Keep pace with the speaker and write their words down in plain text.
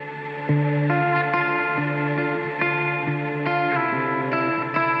Hello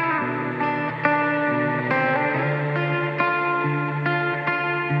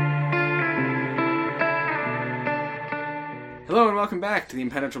and welcome back to the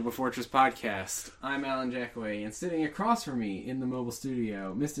Impenetrable Fortress podcast. I'm Alan Jackaway, and sitting across from me in the mobile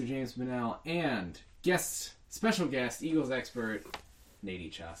studio, Mr. James Bunnell and special guest, Eagles expert, Nate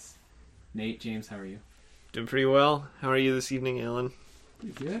Echas. Nate, James, how are you? Doing pretty well. How are you this evening, Alan?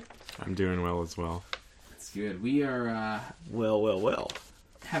 Pretty good. I'm doing well as well. That's good. We are Well.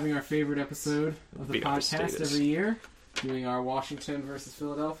 having our favorite episode of the podcast every year, doing our Washington versus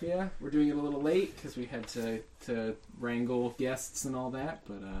Philadelphia. We're doing it a little late because we had to wrangle guests and all that,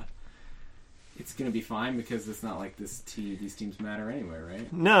 but it's going to be fine because it's not like these teams matter anyway,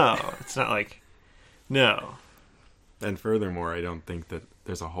 right? No, it's not like... No. And furthermore, I don't think that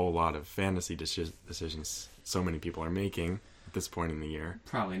there's a whole lot of fantasy decisions so many people are making at this point in the year.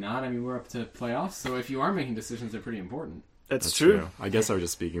 Probably not. I mean, we're up to playoffs, so if you are making decisions, they're pretty important. That's true. I guess I was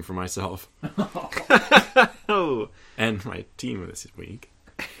just speaking for myself. Oh. And my team this week.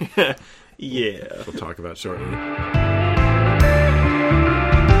 Yeah. We'll talk about shortly.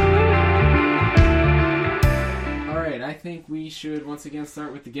 Alright, I think we should once again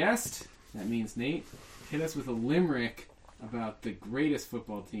start with the guest. That means Nate, hit us with a limerick about the greatest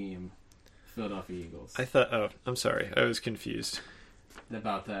football team, Philadelphia Eagles. I'm sorry. I was confused.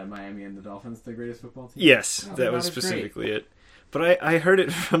 About Miami and the Dolphins, the greatest football team? Yes, Oh, that was specifically it. But I heard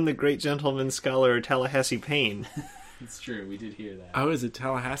it from the great gentleman scholar Tallahassee Payne. It's true, we did hear that. Oh, is it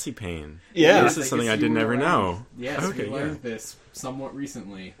Tallahassee Payne? Yeah. This is something I didn't ever know. Yes, Okay, we learned this somewhat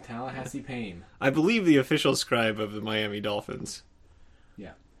recently. Tallahassee Payne. I believe the official scribe of the Miami Dolphins.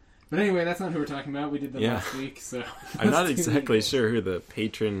 Yeah. But anyway, that's not who we're talking about. We did that last week, so... I'm not exactly sure who the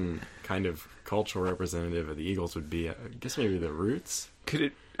patron kind of cultural representative of the Eagles would be. I guess maybe the Roots? Could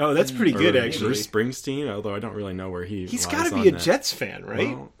it... Oh, that's pretty good, actually. Bruce Springsteen, although I don't really know where He's got to be a Jets fan, right?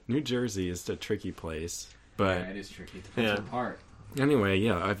 Well, New Jersey is a tricky place, but Yeah, it is tricky. It depends on the part. Anyway,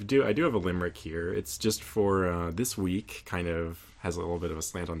 yeah, I do have a limerick here. It's just for this week, kind of has a little bit of a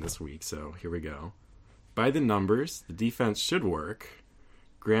slant on this week, so here we go. By the numbers, the defense should work.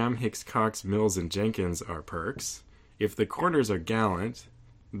 Graham, Hicks, Cox, Mills, and Jenkins are perks. If the corners are gallant,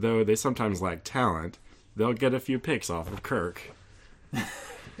 though they sometimes lack talent, they'll get a few picks off of Kirk.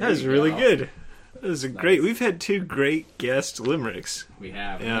 That was really good. That was great. We've had two great guest limericks. We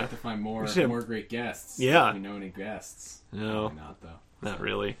have. Yeah. We have to find more great guests. Yeah. Do we know any guests? No. Probably not, though. Not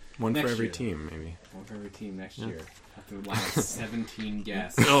really. One Next for every year. team, maybe. One for every team next year. Have to line up 17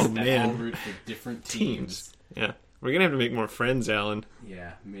 guests Oh, that man. all root for different teams. Yeah. We're going to have to make more friends, Alan.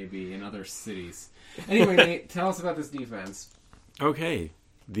 Yeah, maybe in other cities. Anyway, Nate, tell us about this defense. Okay,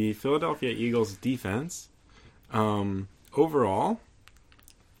 the Philadelphia Eagles defense, overall,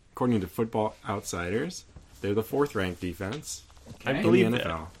 according to Football Outsiders, they're the 4th-ranked defense Okay. I believe in the that.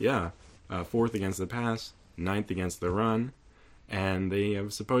 NFL. Yeah, 4th against the pass, 9th against the run, and they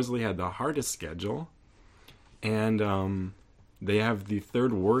have supposedly had the hardest schedule, and they have the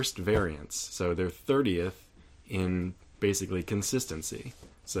 3rd worst variance, so they're 30th in basically consistency.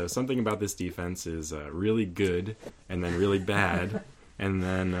 So something about this defense is really good, and then really bad, and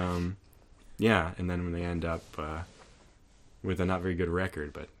then and then when they end up with a not very good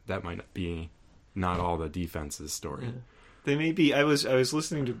record, but that might be not all the defense's story. Yeah. They may be. I was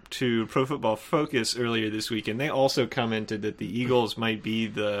listening to Pro Football Focus earlier this week, and they also commented that the Eagles might be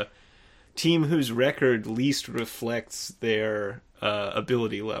the team whose record least reflects their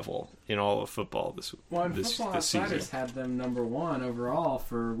ability level in all of football this Football Outsiders season. had them number 1 overall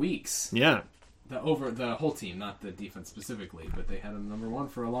for weeks. Yeah. The whole team, not the defense specifically, but they had them number 1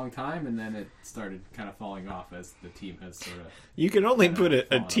 for a long time, and then it started kind of falling off as the team has sort of... You can only put a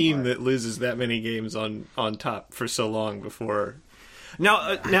fallen team apart. that loses that many games on top for so long before.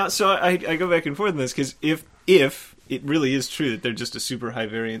 Now, so I go back and forth on this because if it really is true that they're just a super high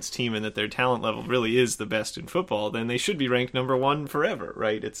variance team and that their talent level really is the best in football, then they should be ranked number 1 forever,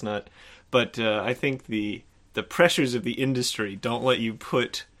 right? It's not, but I think the pressures of the industry don't let you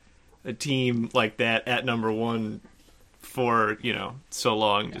put a team like that at number 1 for so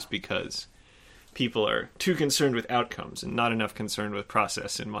long, just because people are too concerned with outcomes and not enough concerned with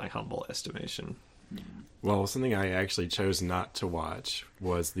process, in my humble estimation. Well, something I actually chose not to watch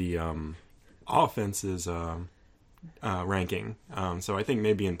was the offense's ranking. So I think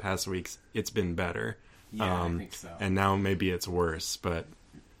maybe in past weeks it's been better. Yeah, I think so. And now maybe it's worse. But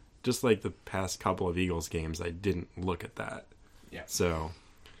just like the past couple of Eagles games, I didn't look at that. Yeah. So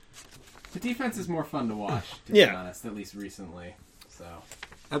The defense is more fun to watch, to Yeah. be honest, at least recently. So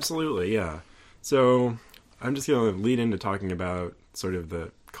absolutely, yeah. So I'm just going to lead into talking about sort of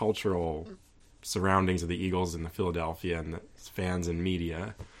the cultural surroundings of the Eagles in the Philadelphia and the fans and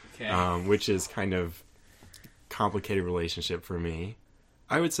media, which is kind of complicated relationship for me.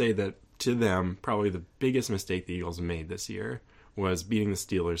 I would say that to them, probably the biggest mistake the Eagles made this year was beating the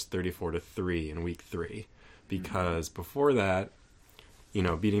Steelers 34-3 in Week 3, because before that,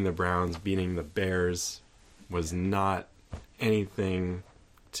 beating the Browns, beating the Bears was not anything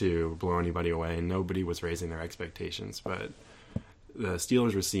to blow anybody away, and nobody was raising their expectations. But the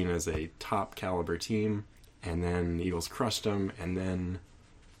Steelers were seen as a top caliber team, and then the Eagles crushed them, and then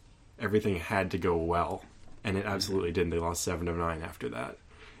everything had to go well, and it absolutely didn't. They lost 7 of 9 after that.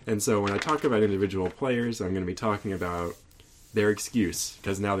 And so when I talk about individual players, I'm going to be talking about their excuse,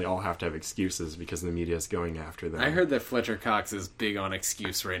 because now they all have to have excuses because the media is going after them. I heard that Fletcher Cox is big on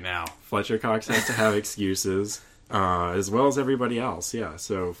excuse right now. Fletcher Cox has to have excuses, as well as everybody else, yeah.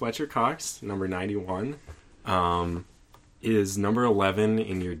 So Fletcher Cox, number 91, is number 11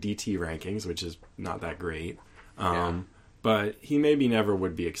 in your DT rankings, which is not that great. But he maybe never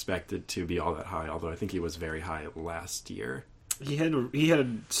would be expected to be all that high, although I think he was very high last year. He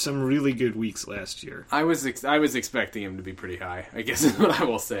had some really good weeks last year. I was expecting him to be pretty high, I guess is what I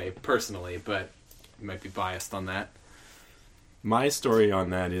will say, personally, but you might be biased on that. My story on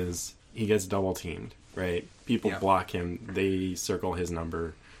that is he gets double-teamed, right? People block him. They circle his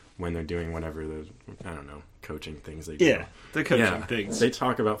number when they're doing whatever the, coaching things they do. Yeah, the coaching things. They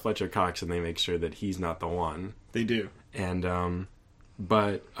talk about Fletcher Cox, and they make sure that he's not the one. They do. And,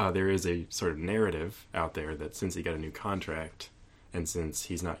 but there is a sort of narrative out there that since he got a new contract, and since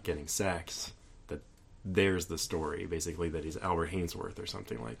he's not getting sacks, that there's the story, basically, that he's Albert Hainsworth or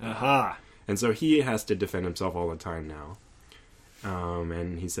something like that. Aha! And so he has to defend himself all the time now.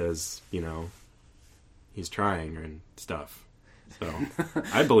 And he says, he's trying and stuff. So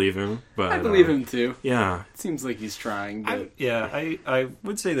I believe him, but I believe him too. Yeah, it seems like he's trying. But... I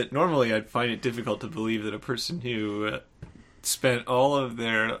would say that normally I'd find it difficult to believe that a person who spent all of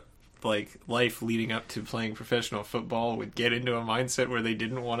their life leading up to playing professional football would get into a mindset where they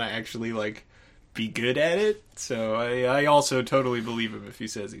didn't want to actually be good at it. So I also totally believe him if he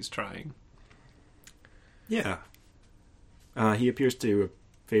says he's trying. Yeah. He appears to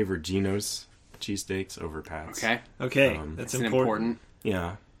favor Geno's cheesesteaks over Pat's. Okay. That's important.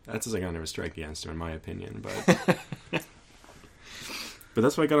 Yeah. That's a kind of a strike against him, in my opinion. But but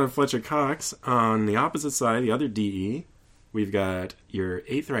that's what I got on Fletcher Cox. On the opposite side, the other DE, we've got your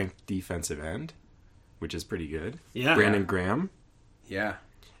 8th-ranked defensive end, which is pretty good. Yeah. Brandon Graham. Yeah.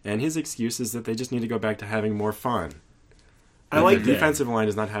 And his excuse is that they just need to go back to having more fun. I like that. The defensive line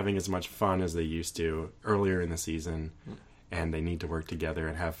is not having as much fun as they used to earlier in the season. And they need to work together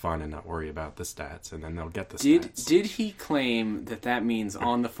and have fun and not worry about the stats, and then they'll get the stats. Did he claim that means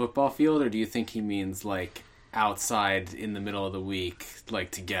on the football field, or do you think he means outside in the middle of the week,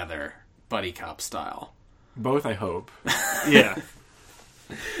 together, buddy cop style? Both, I hope. Yeah.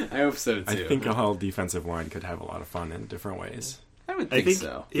 I hope so, too. I think a whole defensive line could have a lot of fun in different ways. I would think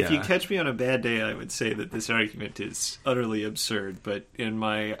so. If you catch me on a bad day, I would say that this argument is utterly absurd, but in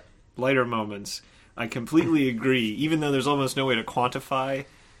my lighter moments, I completely agree. Even though there's almost no way to quantify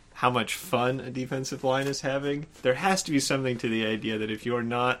how much fun a defensive line is having, there has to be something to the idea that if you're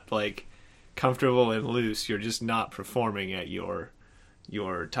not comfortable and loose, you're just not performing at your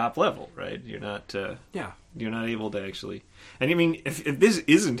top level, right? You're not you're not able to actually. And I mean, if this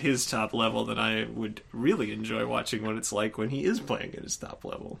isn't his top level, then I would really enjoy watching what it's like when he is playing at his top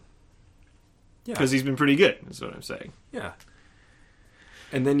level. Yeah, because he's been pretty good. Is what I'm saying. Yeah.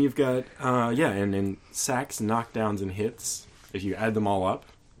 And then you've got, and in sacks, knockdowns, and hits, if you add them all up,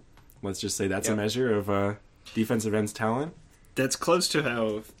 let's just say that's a measure of defensive end's talent. That's close to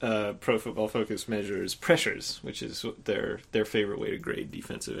how Pro Football Focus measures pressures, which is their favorite way to grade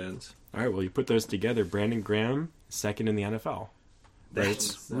defensive ends. All right, well, you put those together. Brandon Graham, second in the NFL.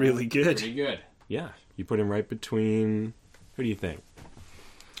 That's really good. Pretty good. Yeah, you put him right between, who do you think?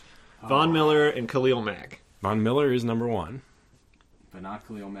 Von Miller and Khalil Mack. Von Miller is number 1. But not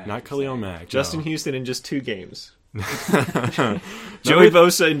Khalil Mack. Not Khalil Mack. Justin Houston in just 2 games. Joey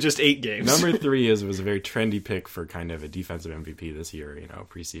Bosa in just 8 games. Number 3 was a very trendy pick for kind of a defensive MVP this year,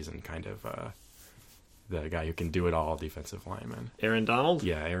 preseason kind of the guy who can do it all defensive lineman. Aaron Donald?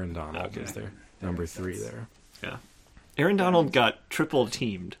 Yeah, Aaron Donald is there. Number 3 there. Yeah. Aaron Donald got triple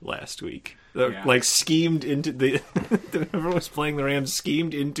teamed last week. Schemed into whoever was playing the Rams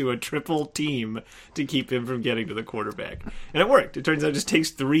schemed into a triple team to keep him from getting to the quarterback, and it worked. It turns out it just takes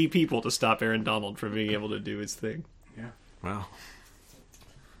 3 people to stop Aaron Donald from being able to do his thing. Yeah. Wow.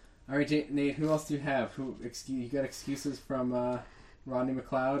 All right, Nate. Who else do you have? You got excuses from Rodney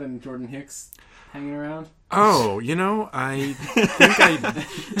McLeod and Jordan Hicks hanging around? Oh, I think I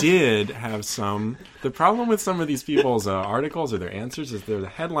did have some. The problem with some of these people's articles or their answers is the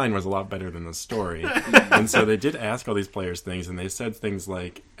headline was a lot better than the story. And so they did ask all these players things, and they said things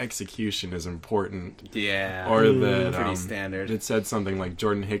like execution is important. Yeah. Or that pretty standard. It said something like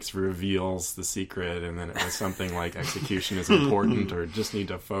Jordan Hicks reveals the secret, and then it was something like execution is important, or just need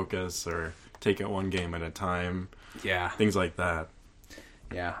to focus, or take it one game at a time. Yeah. Things like that.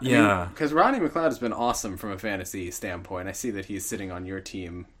 Yeah. Yeah. Because Rodney McLeod has been awesome from a fantasy standpoint. I see that he's sitting on your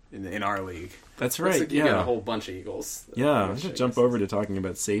team in our league. That's right. You got a whole bunch of Eagles. Yeah, I'm going to jump over to talking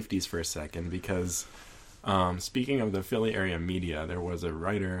about safeties for a second because speaking of the Philly area media, there was a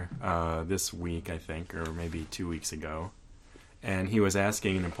writer this week, I think, or maybe 2 weeks ago, and he was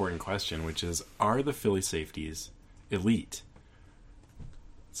asking an important question, which is, are the Philly safeties elite?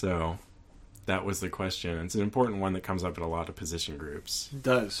 So that was the question. It's an important one that comes up in a lot of position groups. It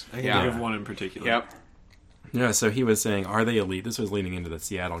does. I can think of one in particular. Yep. Yeah, so he was saying, are they elite? This was leading into the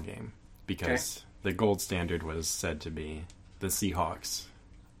Seattle game because the gold standard was said to be the Seahawks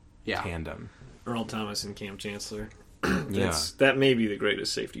tandem. Earl Thomas and Cam Chancellor. That may be the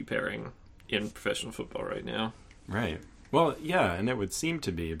greatest safety pairing in professional football right now. Right. Well, yeah, and it would seem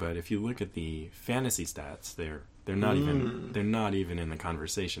to be, but if you look at the fantasy stats, they're not even in the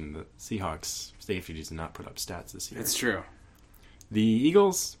conversation. The Seahawks safeties did not put up stats this year. It's true. The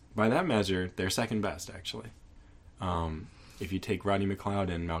Eagles, by that measure, they're second best, actually. If you take Rodney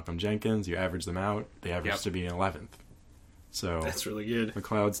McLeod and Malcolm Jenkins, you average them out, they average to be 11th. So that's really good.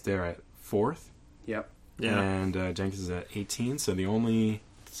 McLeod's there at 4th. Yep. Yeah. And Jenkins is at 18. So the only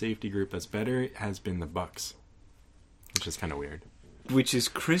safety group that's better has been the Bucks, which is kind of weird. Which is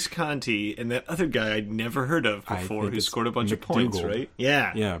Chris Conti and that other guy I'd never heard of before who scored a bunch of points, right?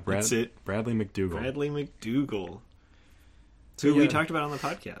 Yeah. Yeah, that's it. Bradley McDougall. Bradley McDougall. Who we talked about on the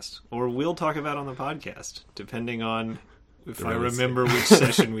podcast. Or we'll talk about on the podcast, depending on if I remember which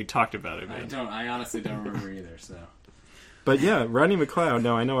session we talked about it in. I honestly don't remember either, so. But yeah, Rodney McLeod,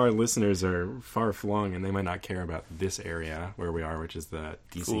 no, I know our listeners are far flung and they might not care about this area where we are, which is the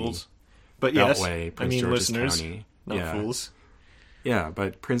DC Fools. But Beltway, yes, Prince George's listeners, County. not fools. Yeah,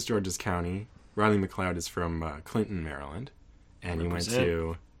 but Prince George's County. Rodney McLeod is from Clinton, Maryland, and he went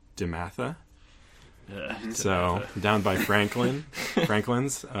to DeMatha. So down by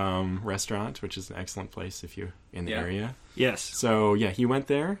Franklin's restaurant, which is an excellent place if you're in the area. Yes. So yeah, he went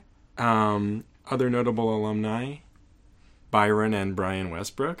there. Other notable alumni: Byron and Brian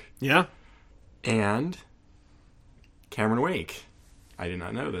Westbrook. Yeah. And Cameron Wake. I did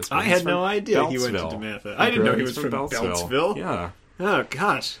not know this. I had no idea he went to DeMatha. I didn't know he was from Beltsville. Yeah. Oh,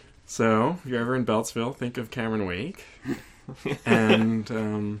 gosh. So, if you're ever in Beltsville, think of Cameron Wake. And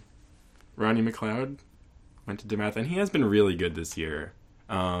Rodney McLeod went to DeMatha, and he has been really good this year.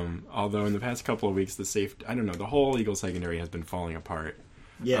 Although in the past couple of weeks, the whole Eagles secondary has been falling apart.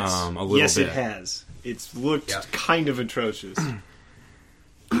 Yes. A little bit. It has. It's looked kind of atrocious.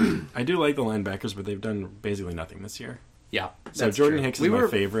 I do like the linebackers, but they've done basically nothing this year. Yeah. So Jordan Hicks is my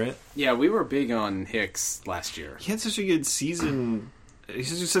favorite. Yeah, we were big on Hicks last year. He had such a good season. He had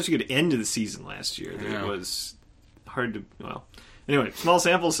such a good end to the season last year that it was hard to... Well, anyway, small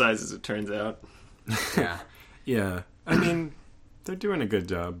sample size as it turns out. Yeah. Yeah. I mean, they're doing a good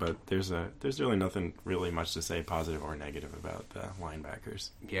job, but there's really nothing really much to say positive or negative about the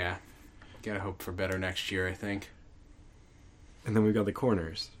linebackers. Yeah. Gotta hope for better next year, I think. And then we've got the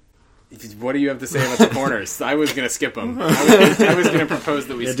corners. What do you have to say about the corners? I was going to skip them. I was going to propose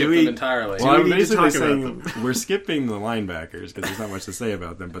that we skip them entirely. Well, I'm basically saying we're skipping the linebackers because there's not much to say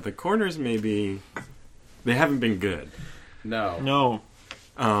about them. But the corners, they haven't been good. No.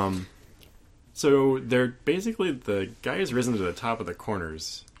 So they're basically, the guy who's risen to the top of the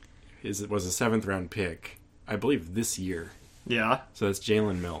corners was a 7th round pick, I believe, this year. Yeah. So that's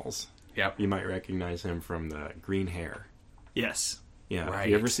Jalen Mills. Yep. You might recognize him from the green hair. Yes. Yeah, right. If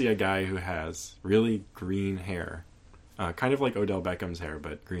you ever see a guy who has really green hair, kind of like Odell Beckham's hair,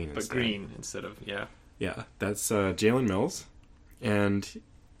 but green instead. But green instead of, yeah. Yeah, that's Jalen Mills, and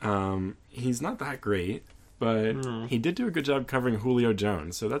he's not that great, but he did do a good job covering Julio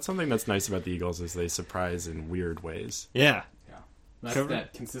Jones, so that's something that's nice about the Eagles is they surprise in weird ways. Yeah. That's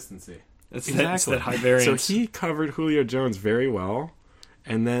that consistency. That's that high variance. So he covered Julio Jones very well,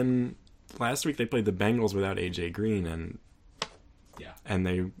 and then last week they played the Bengals without A.J. Green, and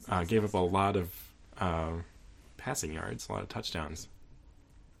they gave up a lot of passing yards, a lot of touchdowns.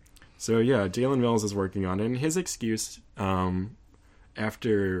 So yeah, Jalen Mills is working on it. And his excuse,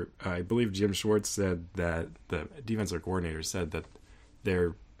 after I believe Jim Schwartz said that the defensive coordinator said that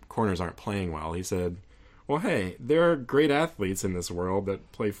their corners aren't playing well, he said, well, hey, there are great athletes in this world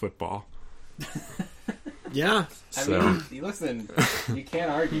that play football. Yeah. So, I mean, listen, you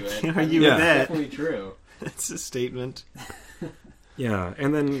can't argue it. Can't argue with it's that. definitely true. That's a statement. yeah,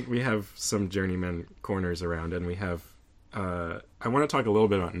 and then we have some journeyman corners around, and we have. I want to talk a little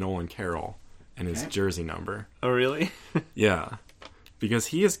bit about Nolan Carroll and his jersey number. Oh, really? Yeah, because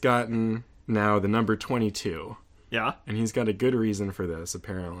he has gotten now the number 22, Yeah. and he's got a good reason for this.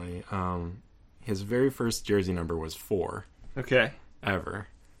 Apparently, his very first jersey number was 4 Okay. ever.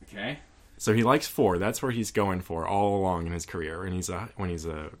 Okay. So he likes 4. That's where he's going for all along in his career. And when he's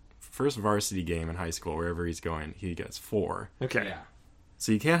a first varsity game in high school, wherever he's going, he gets 4. Okay. Yeah.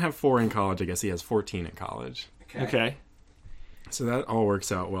 So you can't have 4 in college. I guess he has 14 in college. Okay. So that all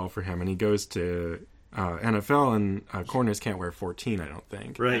works out well for him. And he goes to NFL, and corners can't wear 14, I don't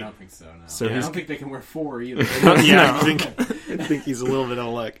think. I Right. don't think so, no. So I he's- don't think they can wear 4 either. Yeah, I think he's a little bit out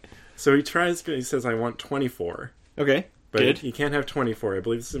of luck. So he says, I want 24. Okay. But Good. you can't have 24. I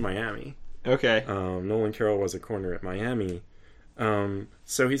believe this is Miami. Okay. Nolan Carroll was a corner at Miami.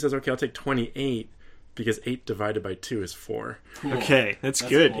 So he says, okay, I'll take 28 because 8 divided by 2 is 4. Cool. Okay. That's That's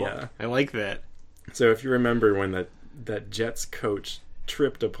good. cool. Yeah. I like that. So if you remember when that Jets coach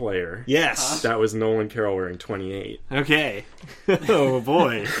tripped a player, Yes. that was Nolan Carroll wearing 28. Okay. Oh,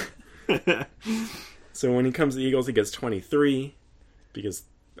 boy. So when he comes to the Eagles, he gets 23 because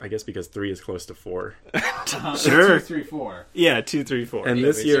 3 is close to 4. Sure. 2, 3, 4. Yeah, 2, 3, 4. And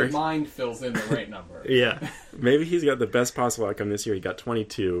this But year, your mind fills in the right number. Yeah. maybe he's got the best possible outcome this year. He got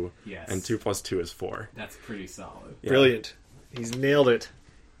 22, Yes. and 2 plus 2 is 4. That's pretty solid. Yeah. Brilliant. He's nailed it.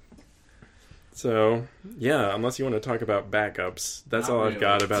 So, yeah, unless you want to talk about backups, that's Not all really. I've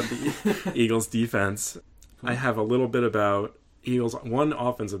got about the Eagles defense. I have a little bit about Eagles. One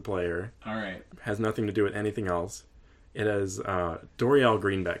offensive player All right. has nothing to do with anything else. It has Dorial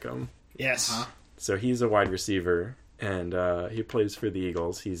Green-Beckham. Yes. Huh? So he's a wide receiver, and he plays for the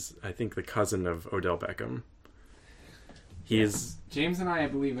Eagles. He's, I think, the cousin of Odell Beckham. He is... James and I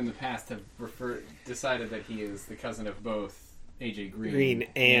believe, in the past have decided that he is the cousin of both AJ Green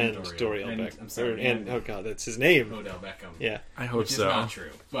and Dorial and, Beckham. I'm sorry, And, oh, God, that's his name. Odell Beckham. Yeah. I hope Which is so. not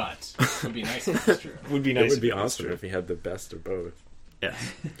true, but it would be nice if it's true. Would be It nice. would be if it was awesome true. if he had the best of both. Yeah.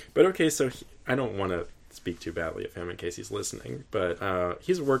 But okay, so I don't want to speak too badly of him in case he's listening, but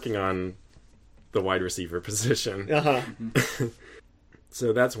he's working on the wide receiver position. Uh-huh.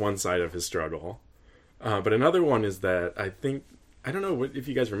 So that's one side of his struggle. But another one is that I don't know if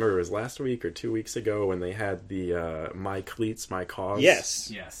you guys remember, it was last week or 2 weeks ago when they had the My Cleats, My Cause. Yes.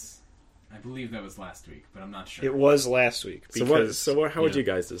 Yes. I believe that was last week, but I'm not sure. It was last week. Because, How would yeah. you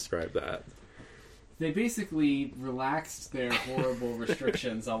guys describe that? They basically relaxed their horrible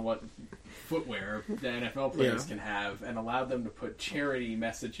restrictions on what footwear the NFL players can have and allowed them to put charity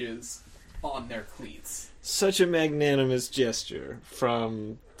messages on their cleats. Such a magnanimous gesture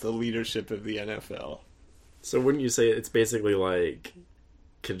from the leadership of the NFL. So wouldn't you say it's basically like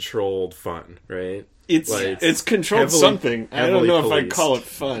controlled fun, right? It's Like, it's controlled heavily- something. I don't heavily know if I'd policed. call it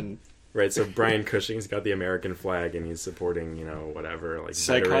fun. Right, so Brian Cushing's got the American flag and he's supporting, whatever, like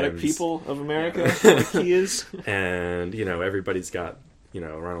Psychotic veterans. people of America, like he is. And, everybody's got,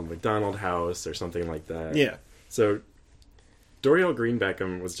 Ronald McDonald House or something like that. Yeah. So Dorial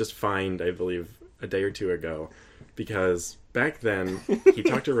Green-Beckham was just fined, I believe, a day or two ago because back then he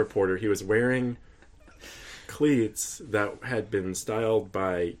talked to a reporter. He was wearing cleats that had been styled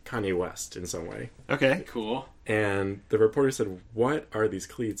by Kanye West in some way. Okay. Cool. And the reporter said, "What are these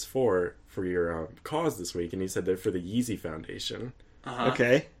cleats for your cause this week?" And he said they're for the Yeezy Foundation.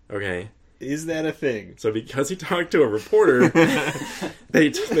 Okay. Okay. Is that a thing? So because he talked to a reporter, they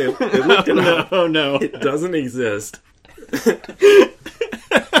looked it up. Oh no. It doesn't exist.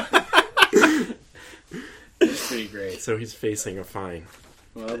 Pretty great. So he's facing a fine.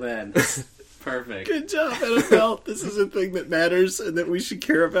 Well then. Perfect. Good job, NFL. This is a thing that matters and that we should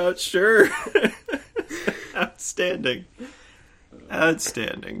care about. Sure. Outstanding.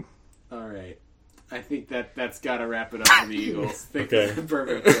 Outstanding. All right. I think that's got to wrap it up for the Eagles. Think Okay. that's the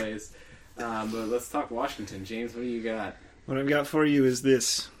perfect place. But let's talk Washington. James, what do you got? What I've got for you is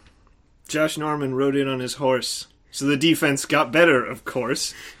this. Josh Norman rode in on his horse. So the defense got better, of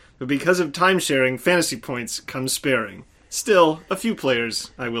course. But because of time sharing, fantasy points come sparing. Still, a few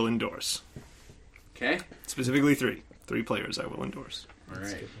players I will endorse. Okay. Specifically 3. 3 players I will endorse. All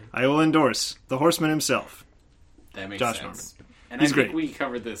right. I will endorse the horseman himself. That makes Josh sense. And He's I think great. we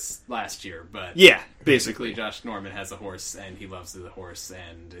covered this last year, but Yeah, basically basically. Josh Norman has a horse and he loves the horse,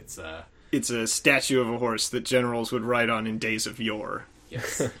 and it's It's a statue of a horse that generals would ride on in days of yore.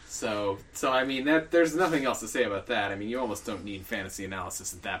 yes. so I mean that there's nothing else to say about that. I mean, you almost don't need fantasy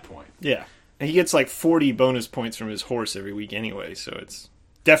analysis at that point. Yeah. And he gets like 40 bonus points from his horse every week anyway, so it's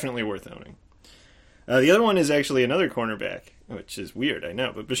definitely worth owning. The other one is actually another cornerback, which is weird, I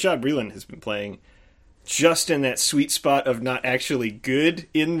know. But Bashaud Breeland has been playing just in that sweet spot of not actually good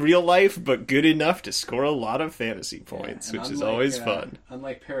in real life, but good enough to score a lot of fantasy points, which is always fun.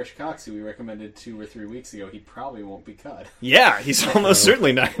 Unlike Parrish Cox, who we recommended 2 or 3 weeks ago, he probably won't be cut. Yeah, he's almost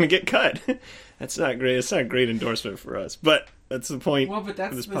certainly not going to get cut. That's not great. It's not a great endorsement for us, but that's the point of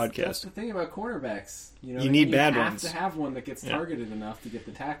this podcast. That's the thing about cornerbacks. You need bad ones. You have to have one that gets targeted enough to get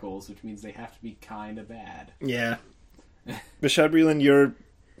the tackles, which means they have to be kind of bad. Yeah. Bashaud Breeland,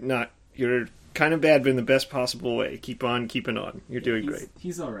 you're kind of bad, but in the best possible way. Keep on keeping on. You're doing great.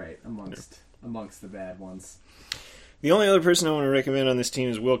 He's all right amongst the bad ones. The only other person I want to recommend on this team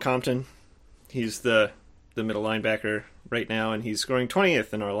is Will Compton. He's the middle linebacker right now, and he's scoring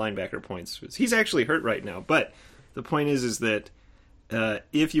 20th in our linebacker points. He's actually hurt right now, but the point is that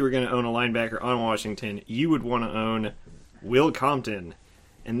if you were going to own a linebacker on Washington, you would want to own Will Compton.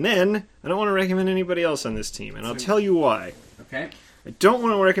 And then, I don't want to recommend anybody else on this team, and I'll tell you why. Okay. I don't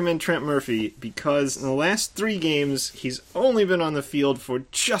want to recommend Trent Murphy because in the last 3 games, he's only been on the field for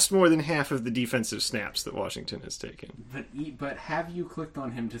just more than half of the defensive snaps that Washington has taken. But have you clicked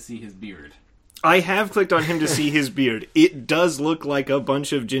on him to see his beard? I have clicked on him to see his beard. It does look like a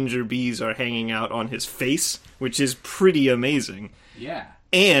bunch of ginger bees are hanging out on his face, which is pretty amazing. Yeah.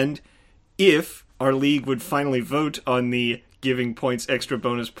 And if our league would finally vote on the giving players extra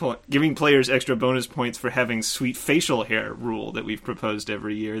bonus points for having sweet facial hair rule that we've proposed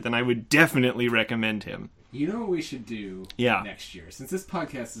every year, then I would definitely recommend him. You know what we should do next year? Since this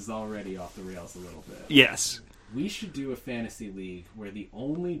podcast is already off the rails a little bit. Yes. We should do a fantasy league where the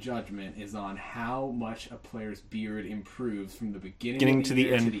only judgment is on how much a player's beard improves from the beginning of the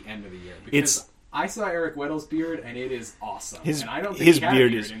year to the end of the year. Because I saw Eric Weddle's beard, and it is awesome. And I don't think he had a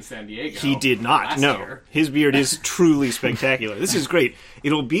beard in San Diego. He did not, no. Year. His beard is truly spectacular. This is great.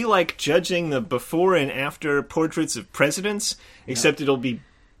 It'll be like judging the before and after portraits of presidents, except it'll be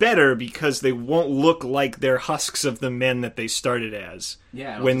better because they won't look like they're husks of the men that they started as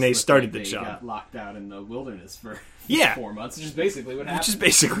when they started the job. Got locked out in the wilderness for 4 months, which is basically what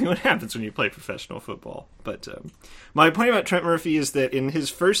happens when you play professional football. But my point about Trent Murphy is that in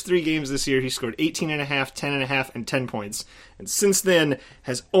his first 3 games this year, he scored 18.5, 10.5, and 10 points. And since then,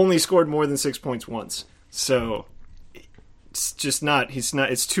 has only scored more than 6 points once. So it's just not,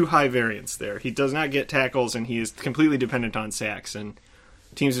 it's too high variance there. He does not get tackles, and he is completely dependent on sacks. And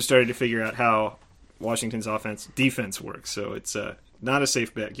teams have started to figure out how Washington's defense works, so it's not a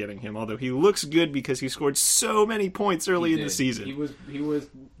safe bet getting him. Although he looks good because he scored so many points early in the season. He was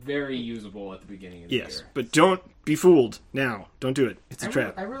very usable at the beginning of the year. Yes, but don't be fooled now. Don't do it. It's a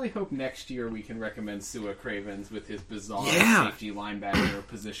trap. I really hope next year we can recommend Sua Cravens with his bizarre safety linebacker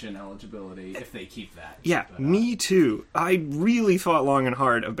position eligibility if they keep that. Yeah, me too. I really thought long and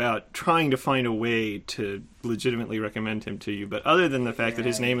hard about trying to find a way to legitimately recommend him to you, but other than the fact that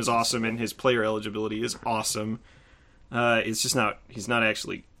his name is awesome and his player eligibility is awesome, it's just not. He's not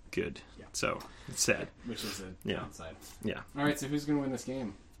actually good. Yeah. So it's sad. Which is a downside. Yeah. All right. So who's going to win this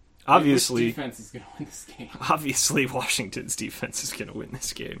game? Obviously, which defense is going to win this game? Obviously, Washington's defense is going to win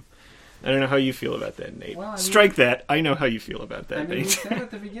this game. I don't know how you feel about that, Nate. Well, strike that. I know how you feel about that, Nate. We said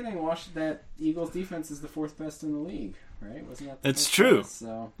at the beginning, that Eagles defense is the 4th best in the league, right? Wasn't that? That's true. Best,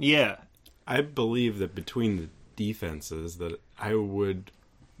 so. Yeah. I believe that between the defenses, that I would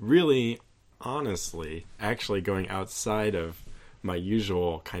really, honestly, actually going outside of my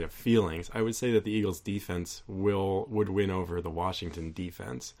usual kind of feelings, I would say that the Eagles defense would win over the Washington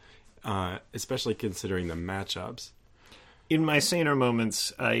defense, especially considering the matchups. In my saner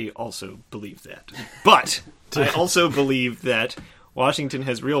moments, I also believe that. But I also believe that Washington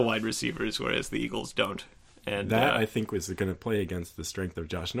has real wide receivers, whereas the Eagles don't. And that, I think, was going to play against the strength of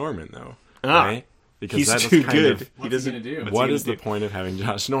Josh Norman, though. Right? Because he's too good. What's he going to do? What is the point of having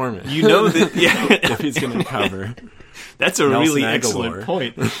Josh Norman? You know that if he's going to cover. That's a really excellent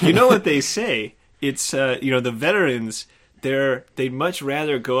point. You know what they say? It's the veterans. They'd much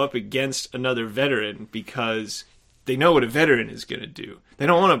rather go up against another veteran because they know what a veteran is going to do. They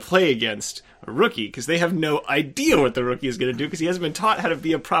don't want to play against a rookie because they have no idea what the rookie is going to do because he hasn't been taught how to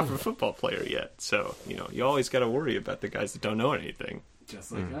be a proper football player yet. So you always got to worry about the guys that don't know anything.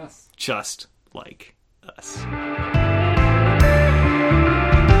 Just like us. Just like us.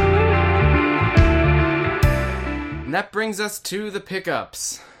 And that brings us to the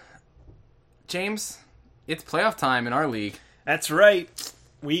pickups. James, it's playoff time in our league. That's right.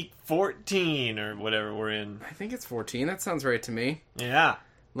 Week 14 or whatever we're in. I think it's 14. That sounds right to me. Yeah.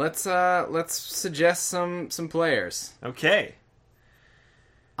 Let's suggest some players. Okay.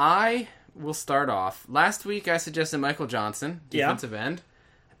 I will start off. Last week I suggested Michael Johnson, defensive end.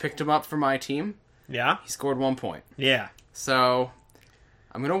 I picked him up for my team. Yeah? He scored 1 point. Yeah. So,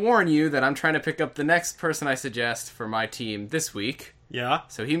 I'm going to warn you that I'm trying to pick up the next person I suggest for my team this week. Yeah?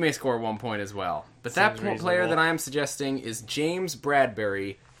 So he may score 1 point as well. But Seems that player reasonable. that I am suggesting is James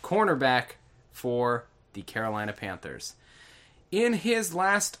Bradbury, cornerback for the Carolina Panthers. In his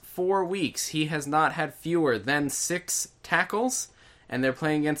last 4 weeks, he has not had fewer than 6 tackles, and they're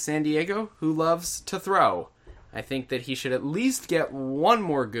playing against San Diego, who loves to throw. I think that he should at least get 1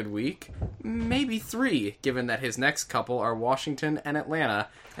 more good week, maybe 3, given that his next couple are Washington and Atlanta,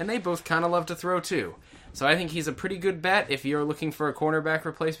 and they both kind of love to throw too. So I think he's a pretty good bet if you're looking for a cornerback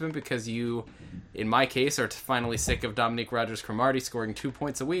replacement because you, in my case, are finally sick of Dominique Rodgers-Cromartie scoring 2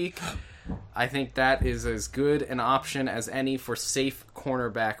 points a week. I think that is as good an option as any for safe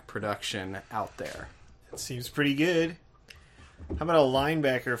cornerback production out there. That seems pretty good. How about a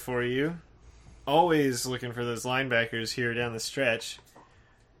linebacker for you? Always looking for those linebackers here down the stretch.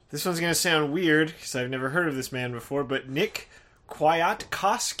 This one's going to sound weird because I've never heard of this man before, but Nick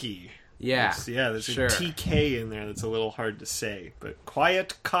Kwiatkowski. Yeah, There's sure. a TK in there that's a little hard to say, but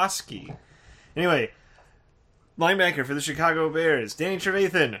Kwiatkowski. Anyway, linebacker for the Chicago Bears. Danny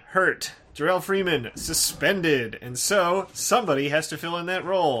Trevathan, hurt. Jarrell Freeman, suspended. And so, somebody has to fill in that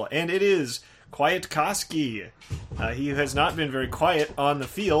role, and it is Kwiatkowski. He has not been very quiet on the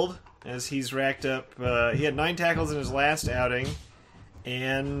field, as he's racked up... he had 9 tackles in his last outing,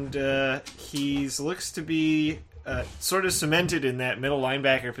 and he looks to be... sort of cemented in that middle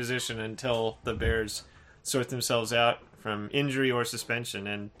linebacker position until the Bears sort themselves out from injury or suspension.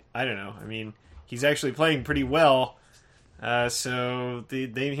 And I don't know. I mean, he's actually playing pretty well. So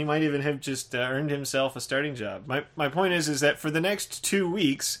he might even have just earned himself a starting job. My point is that for the next 2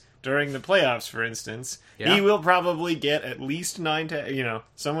 weeks during the playoffs, for instance, he will probably get at least 9,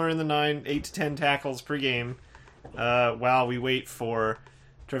 somewhere in the 8 to 10 tackles per game, while we wait for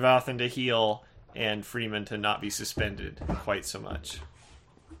Trevathan to heal and Freeman to not be suspended quite so much.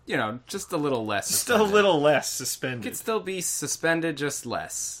 Just a little less Just suspended. a little less suspended. Could still be suspended, just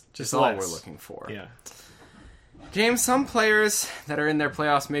less. Just all less. we're looking for. Yeah. James, some players that are in their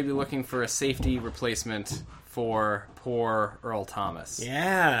playoffs may be looking for a safety replacement for poor Earl Thomas.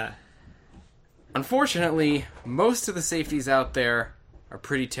 Yeah. Unfortunately, most of the safeties out there are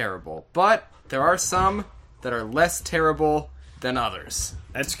pretty terrible, but there are some that are less terrible than others.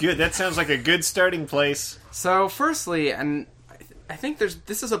 That's good. That sounds like a good starting place. So, firstly, and I think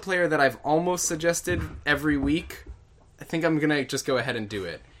this is a player that I've almost suggested every week. I think I'm going to just go ahead and do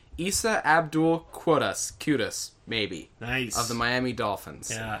it. Issa Abdul Quddus, maybe. Nice. Of the Miami Dolphins.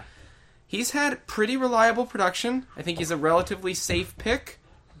 Yeah. He's had pretty reliable production. I think he's a relatively safe pick.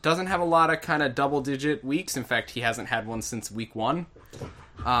 Doesn't have a lot of kind of double-digit weeks. In fact, he hasn't had one since week 1.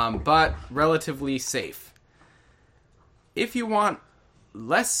 But relatively safe. If you want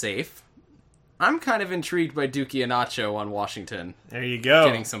less safe, I'm kind of intrigued by Duke Iheanacho on Washington. There you go.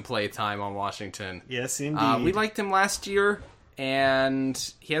 Getting some play time on Washington. Yes, indeed. We liked him last year,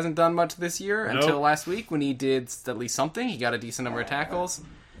 and he hasn't done much this year until last week when he did at least something. He got a decent number of tackles.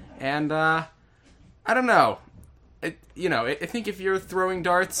 And, I don't know. I think if you're throwing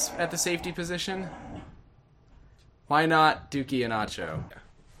darts at the safety position, why not Duke Iheanacho?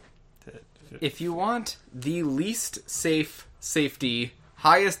 If you want the least safe safety,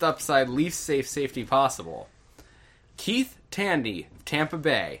 highest upside, least safe safety possible, Keith Tandy of Tampa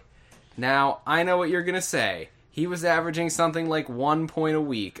Bay. Now, I know what you're going to say. He was averaging something like 1 point a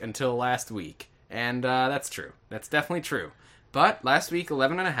week until last week. And that's true. That's definitely true. But last week,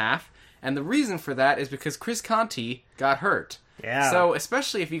 11.5. And the reason for that is because Chris Conte got hurt. Yeah. So,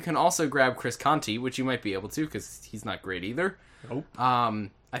 especially if you can also grab Chris Conte, which you might be able to because he's not great either. Nope.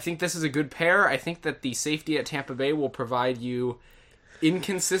 I think this is a good pair. I think that the safety at Tampa Bay will provide you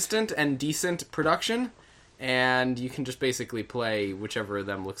inconsistent and decent production, and you can just basically play whichever of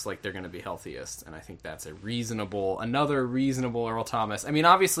them looks like they're going to be healthiest. And I think that's another reasonable Earl Thomas. I mean,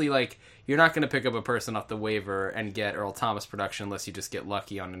 obviously, you're not going to pick up a person off the waiver and get Earl Thomas production unless you just get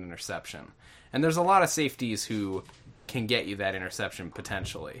lucky on an interception. And there's a lot of safeties who can get you that interception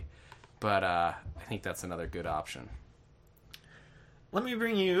potentially. But I think that's another good option. Let me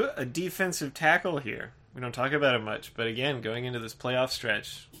bring you a defensive tackle here. We don't talk about it much, but again, going into this playoff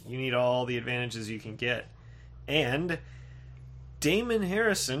stretch, you need all the advantages you can get. And Damon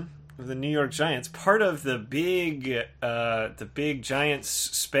Harrison of the New York Giants, part of the big Giants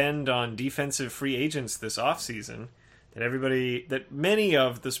spend on defensive free agents this offseason that many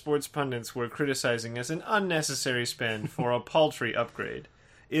of the sports pundits were criticizing as an unnecessary spend for a paltry upgrade,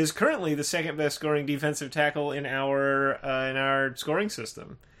 is currently the second best scoring defensive tackle in our scoring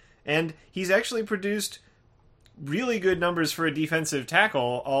system. And he's actually produced really good numbers for a defensive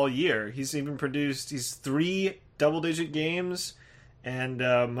tackle all year. He's 3 double-digit games, and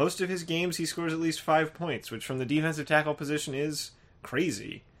most of his games he scores at least 5 points, which from the defensive tackle position is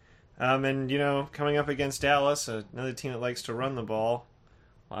crazy. And, coming up against Dallas, another team that likes to run the ball,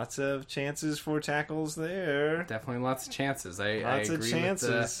 lots of chances for tackles there. Definitely lots of chances. I Lots agree of chances.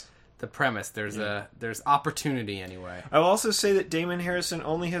 with the premise. There's opportunity anyway. I will also say that Damon Harrison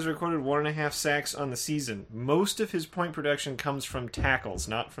only has recorded 1.5 sacks on the season. Most of his point production comes from tackles,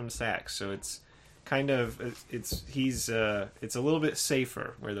 not from sacks. So it's kind of it's a little bit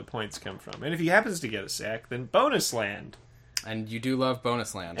safer where the points come from. And if he happens to get a sack, then bonus land. And you do love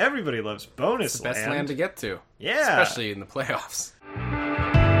bonus land. Everybody loves bonus land. It's the best land to get to. Yeah. Especially in the playoffs.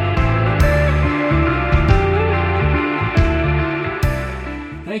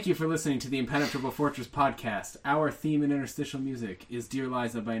 Thank you for listening to the Impenetrable Fortress podcast. Our theme in interstitial music is Dear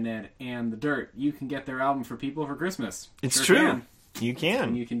Liza by Ned and The Dirt. You can get their album for people for Christmas. It's true. You can.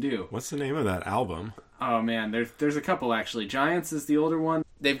 And you can do. What's the name of that album? Oh man, there's a couple actually. Giants is the older one.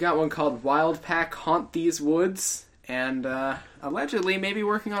 They've got one called Wild Pack Haunt These Woods. And allegedly maybe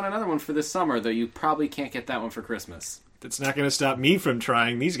working on another one for this summer, though you probably can't get that one for Christmas. That's not going to stop me from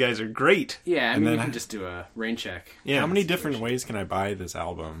trying. These guys are great. Yeah, I mean, you can just do a rain check. Yeah. How many different ways can I buy this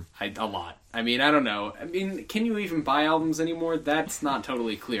album? A lot. I mean, I don't know. I mean, can you even buy albums anymore? That's not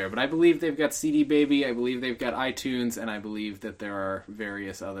totally clear. But I believe they've got CD Baby, I believe they've got iTunes, and I believe that there are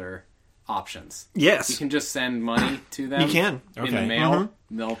various other options. Yes. You can just send money to them. You can. In the mail.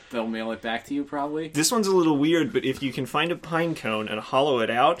 Mm-hmm. They'll mail it back to you, probably. This one's a little weird, but if you can find a pine cone and hollow it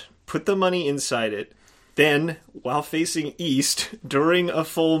out, put the money inside it, then, while facing east, during a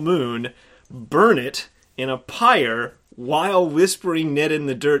full moon, burn it in a pyre while whispering Ned in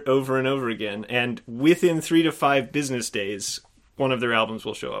the Dirt over and over again. And within 3 to 5 business days, one of their albums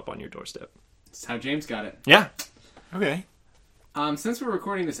will show up on your doorstep. That's how James got it. Yeah. Okay. Since we're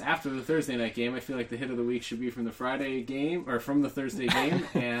recording this after the Thursday night game, I feel like the hit of the week should be from the Friday game, or from the Thursday game,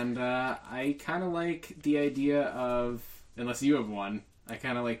 and I kind of like the idea of, unless you have one, I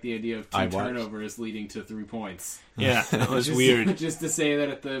kind of like the idea of 2 turnovers leading to 3 points. Yeah, that was weird. Just to say that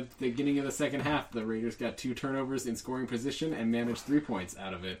at the beginning of the second half, the Raiders got 2 turnovers in scoring position and managed 3 points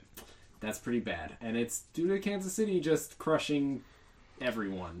out of it. That's pretty bad. And it's due to Kansas City just crushing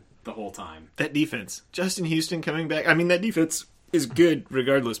everyone the whole time. That defense. Justin Houston coming back. I mean, that defense is good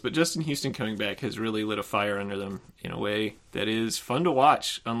regardless, but Justin Houston coming back has really lit a fire under them in a way that is fun to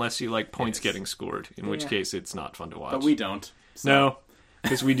watch, unless you like points getting scored, in which case it's not fun to watch. But we don't. So. No,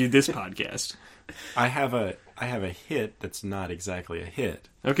 because we do this podcast. I have a hit that's not exactly a hit.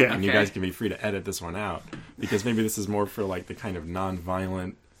 Okay. And you guys can be free to edit this one out, because maybe this is more for like the kind of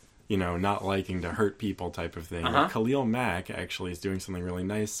non-violent, not liking to hurt people type of thing. Uh-huh. Khalil Mack actually is doing something really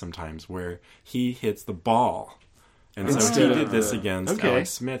nice sometimes where he hits the ball. And so he did this against Alex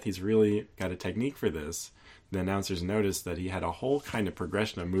Smith. He's really got a technique for this. The announcers noticed that he had a whole kind of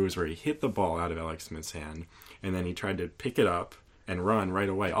progression of moves where he hit the ball out of Alex Smith's hand, and then he tried to pick it up and run right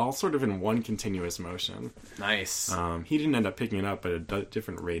away, all sort of in one continuous motion. Nice. He didn't end up picking it up, but a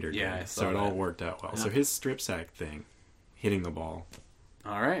different Raider did. So it all worked out well. Yeah. So his strip sack thing, hitting the ball.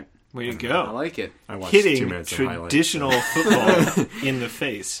 All right. Way to go. I like it. I watched hitting 2 minutes of traditional football in the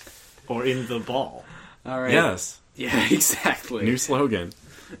face or in the ball. All right. Yes. Yeah, exactly. New slogan.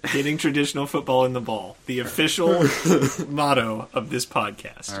 Hitting traditional football in the ball. The official motto of this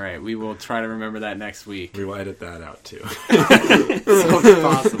podcast. All right, we will try to remember that next week. We will edit that out, too. So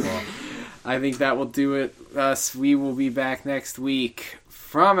possible. I think that will do it. We will be back next week.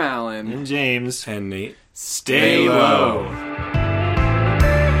 From Alan. And James. And Nate. Stay low.